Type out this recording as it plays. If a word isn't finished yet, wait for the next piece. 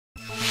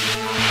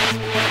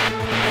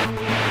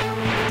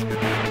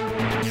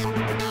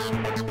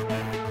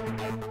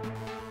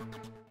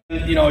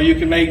you know, you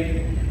can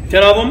make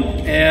 10 of them,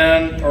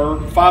 or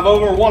 5 of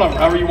them, or 1 of them,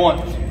 however you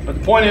want. But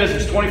the point is,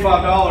 it's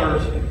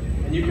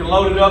 $25, and you can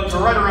load it up to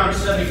right around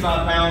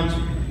 75 pounds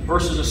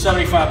versus a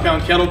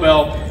 75-pound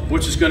kettlebell,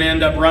 which is going to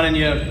end up running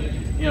you,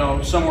 you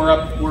know, somewhere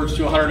upwards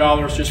to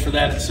 $100 just for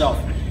that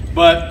itself.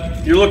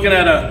 But you're looking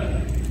at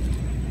a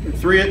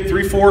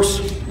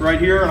 3/4 right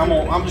here, and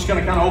I'm just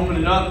going to kind of open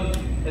it up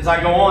as I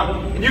go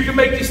on. And you can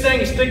make these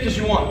things as thick as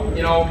you want.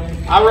 You know,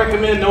 I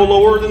recommend no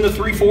lower than the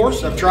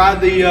 3/4. I've tried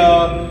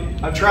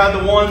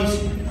the ones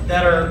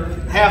that are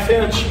 1/2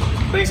 inch,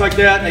 things like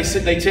that.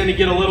 They tend to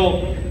get a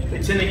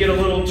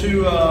little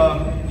too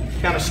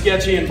kind of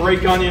sketchy and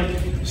break on you.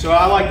 So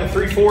I like the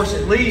 3/4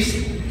 at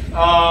least,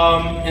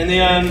 and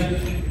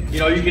then, you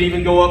know, you can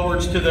even go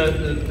upwards to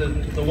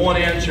the 1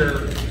 inch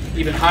or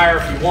even higher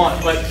if you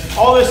want. But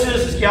all this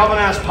is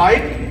galvanized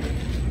pipe,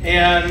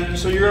 and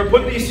so you're going to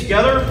put these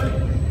together.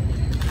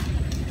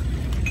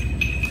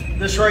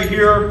 This right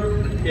here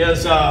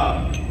is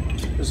a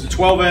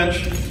 12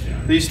 inch.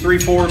 These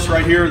 3/4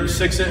 right here,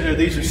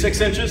 these are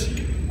 6 inches.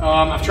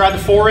 I've tried the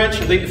 4 inch.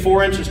 I think the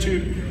 4 inch is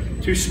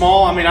too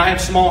small. I mean, I have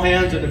small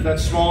hands, and if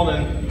that's small,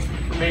 then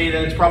for me,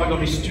 then it's probably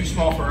going to be too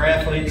small for our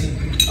athletes.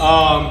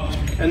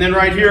 And then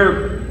right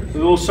here, the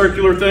little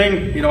circular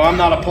thing. You know, I'm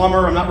not a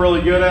plumber. I'm not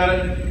really good at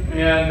it,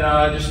 and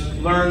I just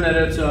learned that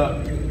it's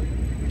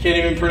can't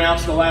even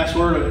pronounce the last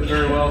word of it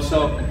very well.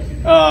 So,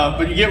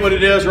 but you get what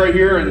it is right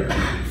here, and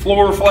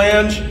floor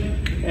flange,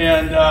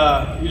 and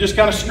you just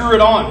kind of screw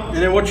it on. And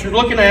then what you're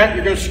looking at,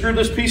 you're going to screw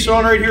this piece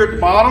on right here at the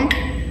bottom,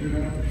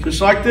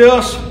 just like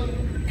this.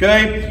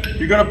 Okay,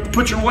 you're going to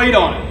put your weight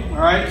on it. All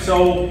right.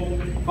 So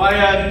if I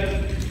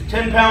had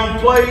 10-pound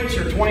plates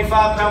or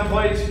 25-pound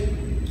plates,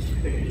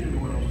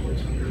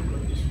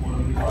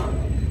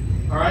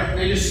 all right,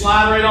 they just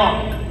slide right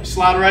on.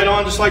 Slide right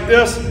on just like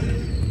this.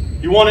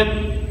 You want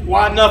it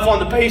wide enough on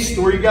the base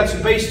to where you got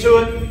some base to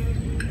it.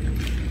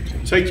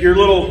 Take your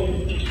little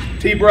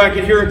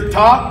T-bracket here at the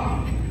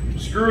top,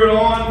 screw it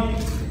on.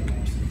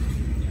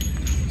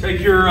 Take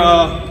your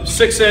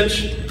 6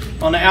 inch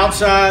on the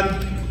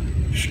outside,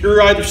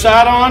 screw either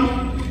side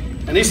on.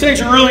 And these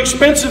things are really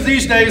expensive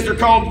these days. They're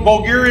called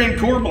Bulgarian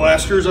core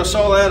blasters. I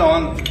saw that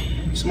on,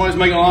 somebody's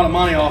making a lot of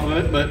money off of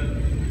it, but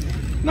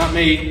not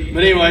me.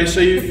 But anyway, so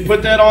you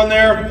put that on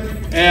there,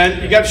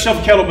 and you got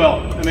yourself a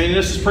kettlebell. I mean,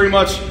 this is pretty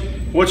much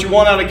what you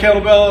want out of a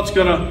kettlebell. It's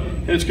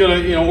gonna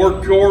you know,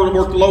 work core,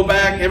 work the low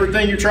back,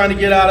 everything you're trying to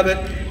get out of it.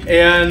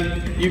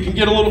 And you can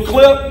get a little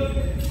clip,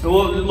 a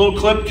little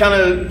clip, kind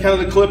of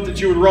the clip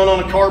that you would run on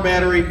a car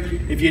battery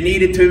if you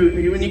needed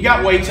to. When you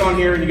got weights on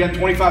here and you got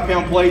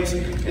 25-pound plates,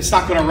 it's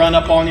not going to run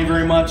up on you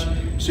very much.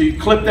 So you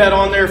clip that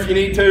on there if you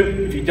need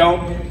to. If you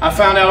don't, I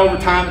found out over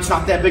time it's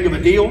not that big of a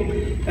deal.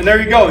 And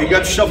there you go, you got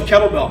yourself a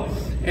kettlebell.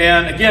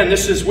 And again,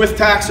 this is with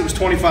tax, it was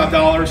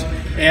 $25.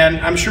 And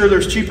I'm sure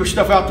there's cheaper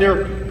stuff out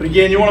there. But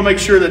again, you want to make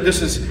sure that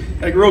this is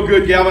a real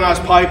good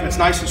galvanized pipe. It's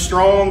nice and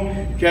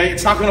strong. Okay,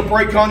 it's not going to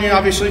break on you.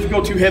 Obviously, if you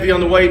go too heavy on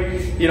the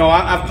weight, you know,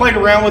 I've played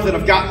around with it.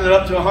 I've gotten it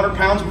up to 100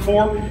 pounds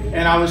before, and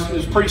it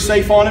was pretty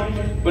safe on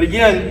it. But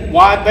again,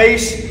 wide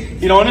base,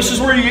 you know, and this is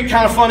where you get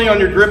kind of funny on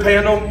your grip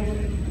handle.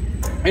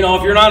 You know,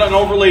 if you're not an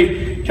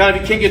overly, kind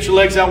of, you can't get your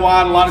legs out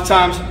wide, a lot of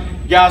times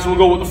guys will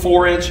go with the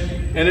 4 inch.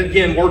 And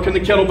again, working the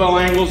kettlebell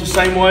angles the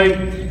same way,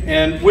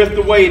 and with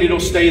the weight, it'll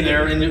stay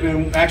there,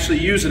 and actually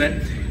using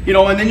it. You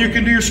know, and then you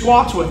can do your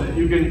squats with it.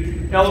 You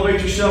can elevate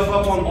yourself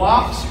up on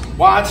blocks,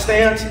 wide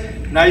stance.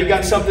 Now you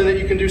got something that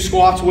you can do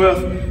squats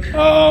with.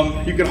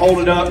 You can hold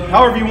it up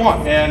however you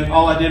want. And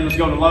all I did was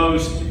go to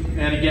Lowe's.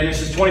 And again,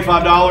 this is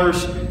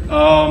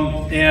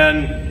 $25,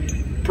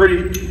 and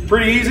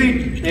pretty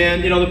easy.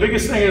 And you know, the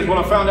biggest thing is what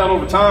I found out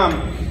over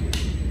time,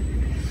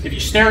 if you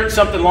stare at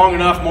something long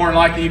enough, more than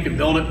likely you can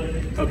build it.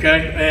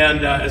 Okay,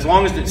 and as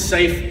long as it's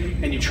safe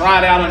and you try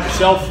it out on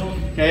yourself.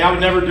 Okay, I would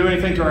never do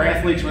anything to our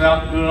athletes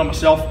without doing it on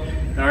myself.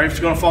 All right, if it's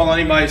going to fall on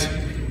anybody's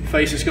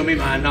face, it's going to be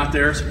mine, not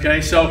theirs.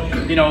 Okay, so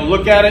you know,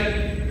 look at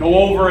it, go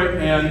over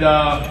it, and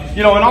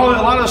you know, and a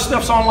lot of the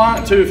stuff's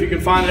online too. If you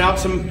can find out,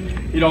 some,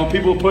 you know,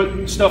 people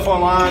put stuff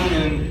online,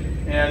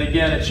 and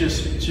again, it's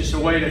just a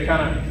way to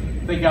kind of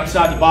think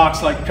outside the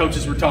box, like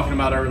coaches were talking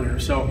about earlier.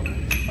 So,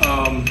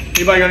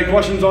 anybody got any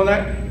questions on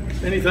that?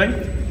 Anything?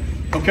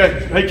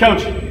 Okay, hey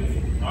coach,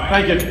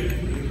 thank you.